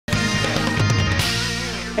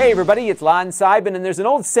Hey everybody, it's Lon.TV, and there's an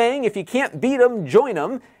old saying, if you can't beat 'em, join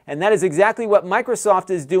 'em. And that is exactly what Microsoft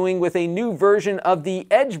is doing with a new version of the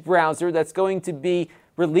Edge browser that's going to be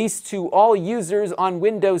released to all users on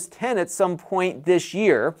Windows 10 at some point this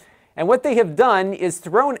year. And what they have done is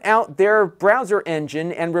thrown out their browser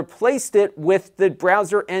engine and replaced it with the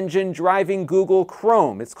browser engine driving Google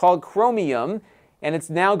Chrome. It's called Chromium, and it's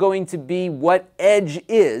now going to be what Edge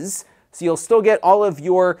is. So you'll still get all of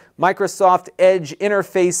your Microsoft Edge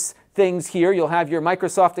interface things here. You'll have your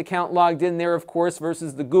Microsoft account logged in there, of course,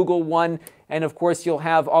 versus the Google one. And of course, you'll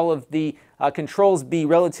have all of the controls be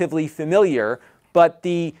relatively familiar. But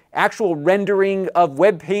the actual rendering of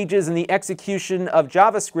web pages and the execution of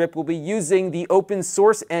JavaScript will be using the open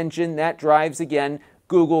source engine that drives, again,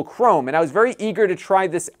 Google Chrome. And I was very eager to try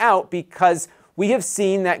this out because we have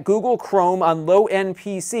seen that Google Chrome on low-end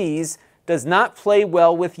PCs does not play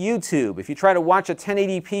well with YouTube. If you try to watch a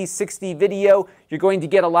 1080p 60 video, you're going to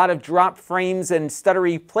get a lot of drop frames and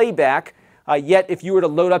stuttery playback. Yet if you were to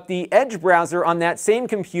load up the Edge browser on that same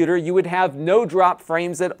computer, you would have no drop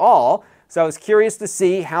frames at all. So I was curious to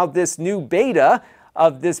see how this new beta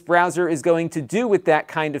of this browser is going to do with that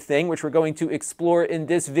kind of thing, which we're going to explore in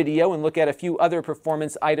this video and look at a few other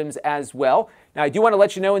performance items as well. Now, I do want to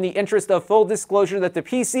let you know, in the interest of full disclosure, that the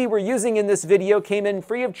PC we're using in this video came in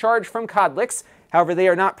free of charge from Codlix. However, they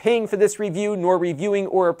are not paying for this review, nor reviewing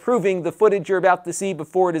or approving the footage you're about to see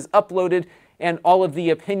before it is uploaded, and all of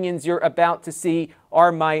the opinions you're about to see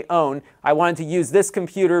are my own. I wanted to use this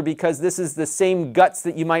computer because this is the same guts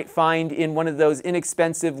that you might find in one of those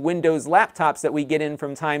inexpensive Windows laptops that we get in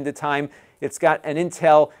from time to time. It's got an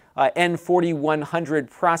Intel N4100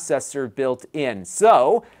 processor built in.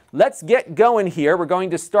 So let's get going here. We're going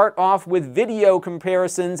to start off with video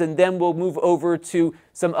comparisons, and then we'll move over to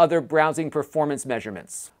some other browsing performance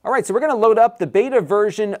measurements. All right, so we're going to load up the beta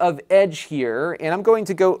version of Edge here, and I'm going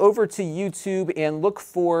to go over to YouTube and look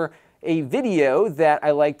for a video that I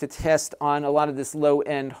like to test on a lot of this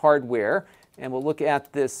low-end hardware. And we'll look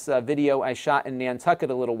at this video I shot in Nantucket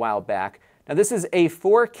a little while back. Now, this is a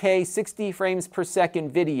 4K 60 frames per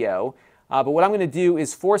second video, but what I'm going to do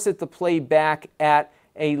is force it to play back at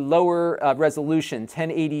a lower resolution,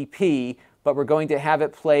 1080p, but we're going to have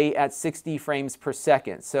it play at 60 frames per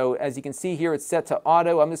second. So as you can see here, it's set to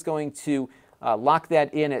auto. I'm just going to lock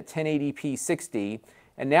that in at 1080p 60.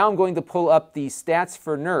 And now I'm going to pull up the stats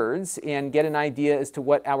for nerds and get an idea as to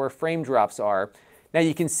what our frame drops are. Now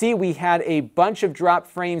you can see we had a bunch of drop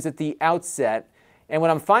frames at the outset. And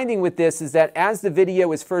what I'm finding with this is that as the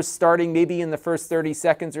video is first starting, maybe in the first 30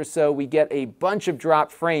 seconds or so, we get a bunch of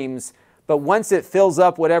drop frames. But once it fills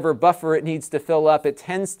up whatever buffer it needs to fill up, it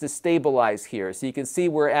tends to stabilize here. So you can see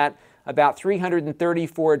we're at about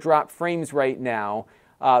 334 drop frames right now,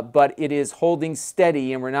 but it is holding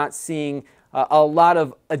steady, and we're not seeing a lot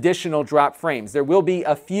of additional drop frames. There will be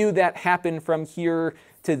a few that happen from here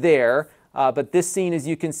to there, but this scene, as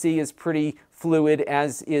you can see, is pretty fluid,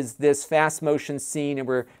 as is this fast motion scene, and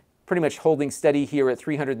we're pretty much holding steady here at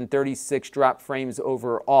 336 drop frames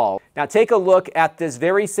overall. Now take a look at this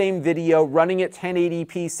very same video running at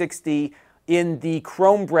 1080p 60 in the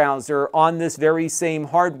Chrome browser on this very same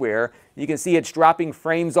hardware. You can see it's dropping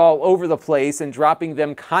frames all over the place and dropping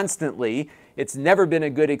them constantly. It's never been a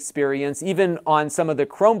good experience, even on some of the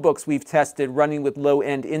Chromebooks we've tested running with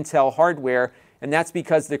low-end Intel hardware, and that's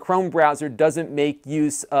because the Chrome browser doesn't make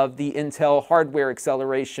use of the Intel hardware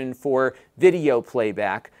acceleration for video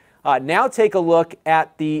playback. Now take a look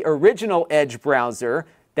at the original Edge browser.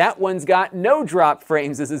 That one's got no drop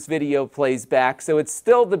frames as this video plays back, so it's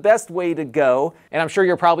still the best way to go. And I'm sure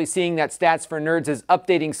you're probably seeing that Stats for Nerds is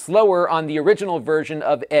updating slower on the original version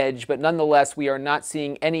of Edge, but nonetheless, we are not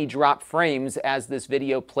seeing any drop frames as this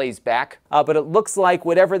video plays back. But it looks like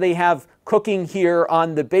whatever they have cooking here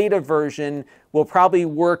on the beta version will probably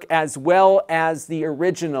work as well as the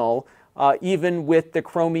original, even with the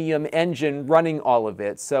Chromium engine running all of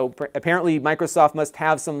it. So apparently Microsoft must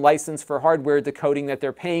have some license for hardware decoding that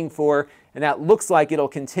they're paying for, and that looks like it'll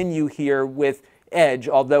continue here with Edge,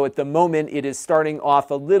 although at the moment it is starting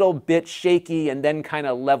off a little bit shaky and then kind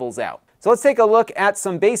of levels out. So let's take a look at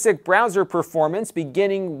some basic browser performance,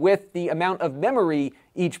 beginning with the amount of memory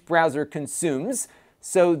each browser consumes.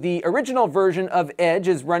 So the original version of Edge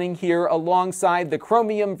is running here alongside the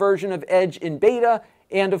Chromium version of Edge in beta,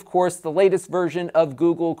 and of course the latest version of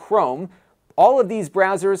Google Chrome. All of these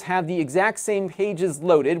browsers have the exact same pages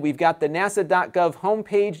loaded. We've got the nasa.gov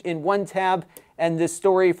homepage in one tab and this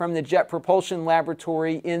story from the Jet Propulsion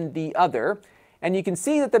Laboratory in the other. And you can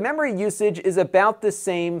see that the memory usage is about the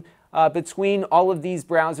same between all of these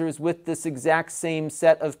browsers with this exact same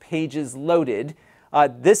set of pages loaded.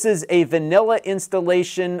 This is a vanilla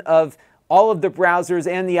installation of all of the browsers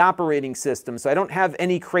and the operating system. So I don't have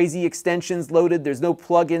any crazy extensions loaded. There's no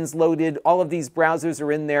plugins loaded. All of these browsers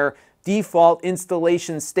are in their default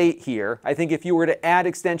installation state here. I think if you were to add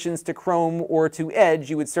extensions to Chrome or to Edge,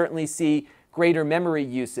 you would certainly see greater memory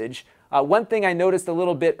usage. One thing I noticed a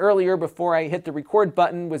little bit earlier before I hit the record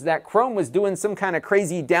button was that Chrome was doing some kind of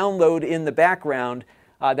crazy download in the background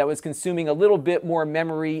that was consuming a little bit more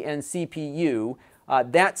memory and CPU.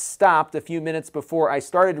 That stopped a few minutes before I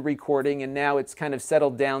started recording, and now it's kind of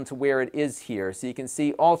settled down to where it is here. So you can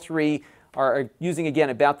see all three are using, again,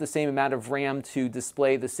 about the same amount of RAM to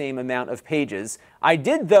display the same amount of pages. I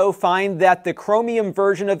did, though, find that the Chromium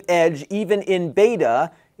version of Edge, even in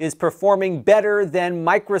beta, is performing better than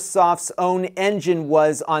Microsoft's own engine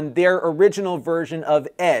was on their original version of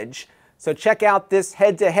Edge. So check out this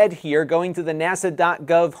head-to-head here, going to the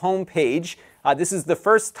nasa.gov homepage. This is the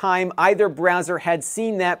first time either browser had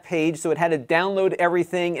seen that page, so it had to download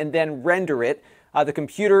everything and then render it. The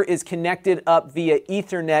computer is connected up via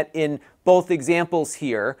Ethernet in both examples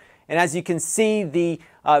here. And as you can see, the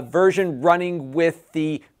version running with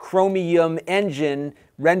the Chromium engine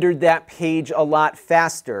rendered that page a lot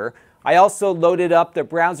faster. I also loaded up the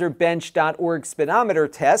browserbench.org speedometer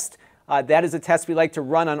test. That is a test we like to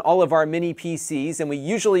run on all of our mini PCs, and we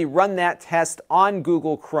usually run that test on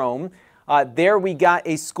Google Chrome. There we got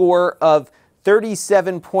a score of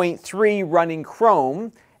 37.3 running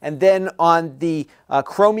Chrome, and then on the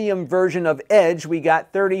Chromium version of Edge we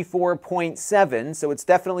got 34.7, so it's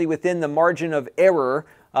definitely within the margin of error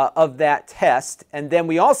of that test. And then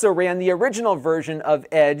we also ran the original version of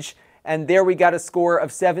Edge, and there we got a score of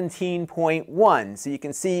 17.1. So you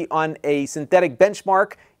can see on a synthetic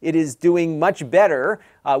benchmark, it is doing much better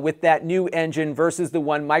with that new engine versus the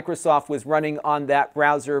one Microsoft was running on that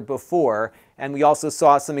browser before. And we also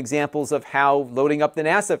saw some examples of how loading up the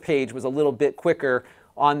NASA page was a little bit quicker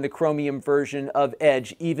on the Chromium version of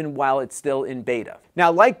Edge, even while it's still in beta.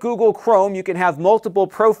 Now, like Google Chrome, you can have multiple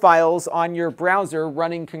profiles on your browser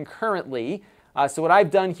running concurrently. So what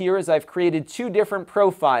I've done here is I've created two different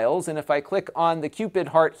profiles, and if I click on the Cupid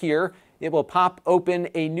heart here, it will pop open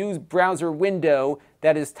a new browser window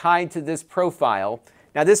that is tied to this profile.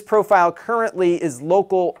 Now, this profile currently is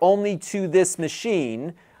local only to this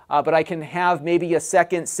machine, but I can have maybe a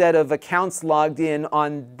second set of accounts logged in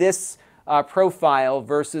on this profile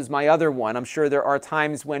versus my other one. I'm sure there are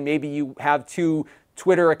times when maybe you have two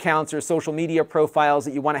Twitter accounts or social media profiles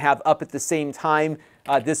that you want to have up at the same time.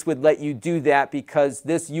 This would let you do that because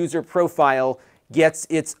this user profile gets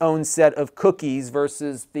its own set of cookies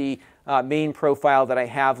versus the main profile that I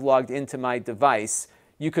have logged into my device.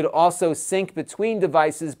 You could also sync between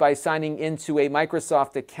devices by signing into a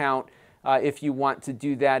Microsoft account if you want to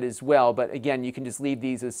do that as well. But again, you can just leave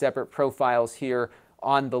these as separate profiles here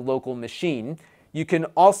on the local machine. You can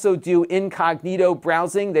also do incognito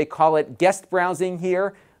browsing. They call it guest browsing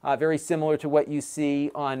here, very similar to what you see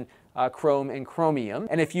on Chrome and Chromium.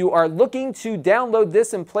 And if you are looking to download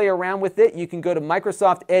this and play around with it, you can go to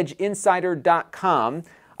MicrosoftEdgeInsider.com.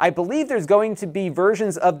 I believe there's going to be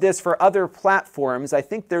versions of this for other platforms. I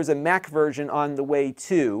think there's a Mac version on the way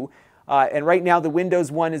too. And right now the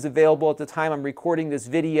Windows one is available at the time I'm recording this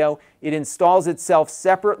video. It installs itself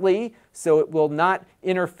separately, so it will not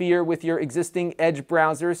interfere with your existing Edge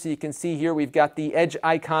browser. So you can see here we've got the Edge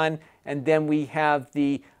icon, and then we have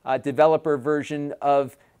the developer version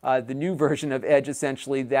of the new version of Edge,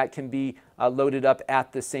 essentially, that can be loaded up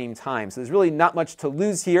at the same time. So there's really not much to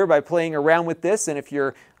lose here by playing around with this. And if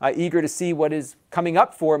you're eager to see what is coming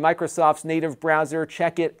up for Microsoft's native browser,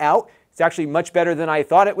 check it out. It's actually much better than I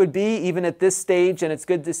thought it would be, even at this stage, and it's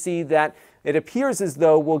good to see that it appears as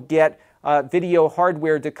though we'll get video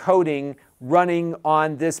hardware decoding running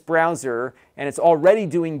on this browser, and it's already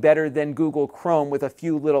doing better than Google Chrome with a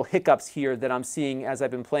few little hiccups here that I'm seeing as I've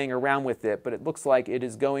been playing around with it. But it looks like it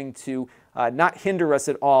is going to not hinder us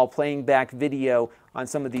at all playing back video on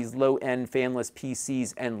some of these low-end fanless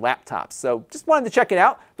PCs and laptops. So just wanted to check it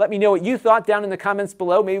out. Let me know what you thought down in the comments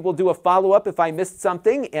below. Maybe we'll do a follow-up if I missed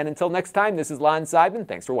something. And until next time, this is Lon.TV.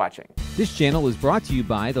 Thanks for watching. This channel is brought to you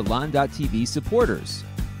by the Lon.TV supporters,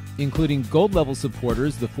 including gold-level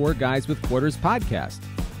supporters, the Four Guys with Quarters podcast,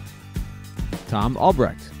 Tom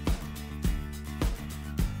Albrecht,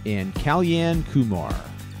 and Kalyan Kumar.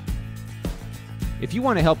 If you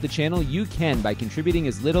want to help the channel, you can by contributing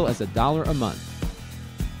as little as $1 a month.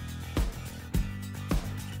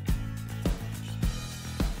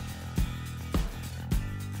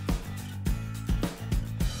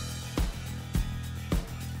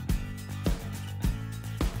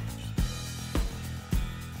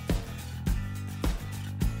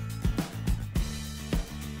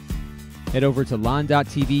 Head over to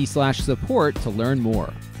Lon.TV/support to learn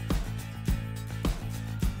more.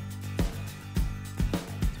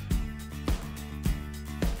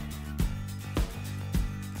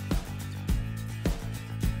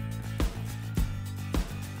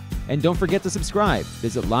 And don't forget to subscribe.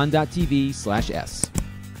 Visit Lon.TV/s.